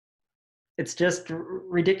it's just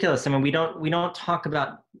ridiculous. I mean, we don't talk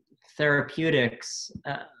about therapeutics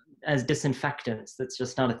as disinfectants. That's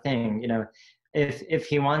just not a thing. You know, if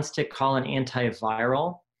he wants to call an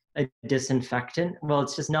antiviral a disinfectant, well,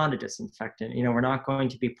 it's just not a disinfectant. You know, we're not going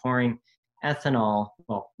to be pouring ethanol.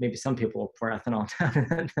 Well, maybe some people will pour ethanol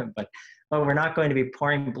down, but we're not going to be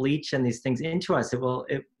pouring bleach and these things into us. It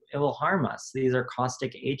will harm us. These are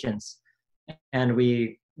caustic agents, and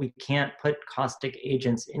we can't put caustic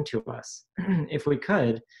agents into us. If we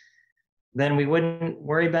could, then we wouldn't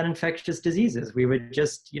worry about infectious diseases. We would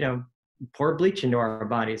just, you know, pour bleach into our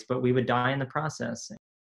bodies, but we would die in the process.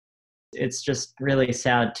 It's just really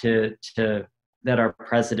sad to that our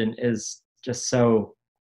president is just so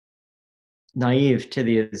naive to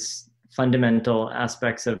these fundamental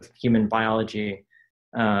aspects of human biology,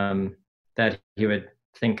 that he would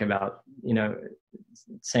think about, you know,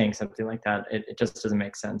 saying something like that. It just doesn't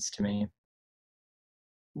make sense to me.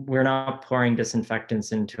 We're not pouring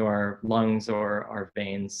disinfectants into our lungs or our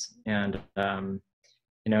veins. And,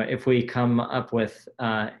 you know, if we come up with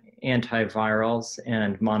antivirals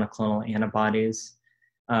and monoclonal antibodies,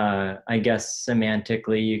 I guess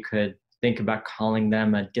semantically you could think about calling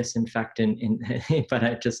them a disinfectant, but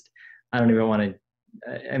I don't even want to,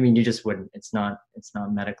 I mean, you just wouldn't. It's not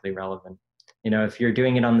medically relevant. You know, if you're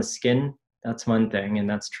doing it on the skin, that's one thing, and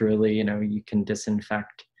that's truly, you know, you can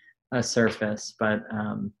disinfect a surface, but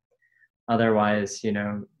otherwise, you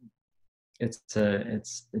know, it's a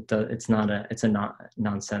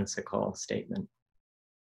nonsensical statement.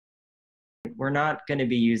 We're not going to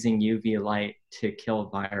be using UV light to kill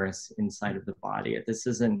virus inside of the body. This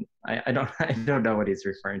isn't. I don't know what he's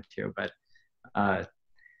referring to, but I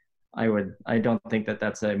don't think that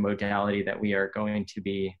that's a modality that we are going to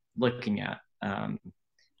be looking at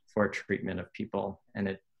for treatment of people, and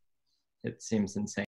it seems insane.